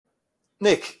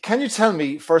Nick, can you tell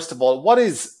me, first of all, what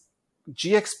is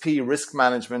GxP risk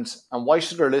management and why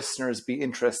should our listeners be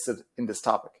interested in this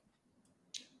topic?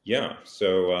 Yeah,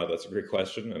 so that's a great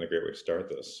question and a great way to start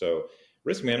this. So,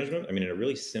 risk management, I mean, in a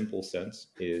really simple sense,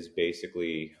 is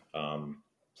basically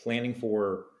planning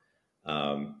for,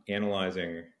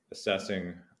 analyzing,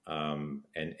 assessing,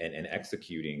 and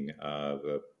executing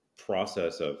the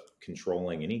process of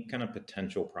controlling any kind of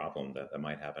potential problem that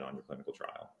might happen on your clinical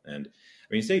trial. And I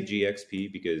mean, you say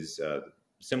GxP because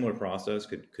similar process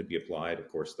could be applied.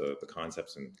 Of course, the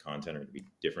concepts and content are going to be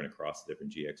different across the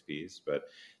different GxPs. But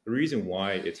the reason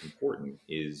why it's important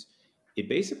is it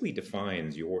basically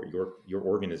defines your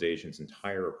organization's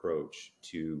entire approach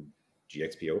to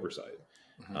GxP oversight.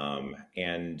 Mhm.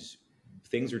 And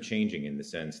things are changing in the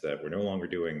sense that we're no longer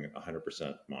doing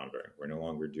 100% monitoring. We're no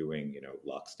longer doing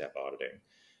lockstep auditing.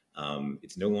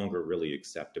 It's no longer really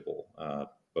acceptable,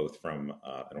 both from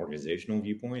an organizational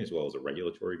viewpoint as well as a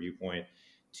regulatory viewpoint,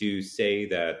 to say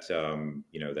that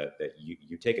that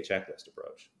you take a checklist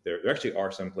approach. There actually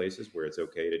are some places where it's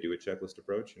okay to do a checklist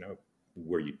approach,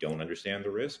 where you don't understand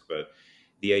the risk, but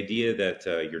the idea that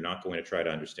you're not going to try to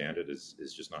understand it is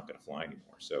just not going to fly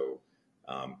anymore. So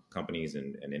companies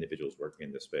and individuals working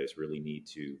in this space really need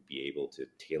to be able to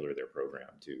tailor their program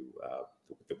to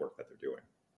the work that they're doing.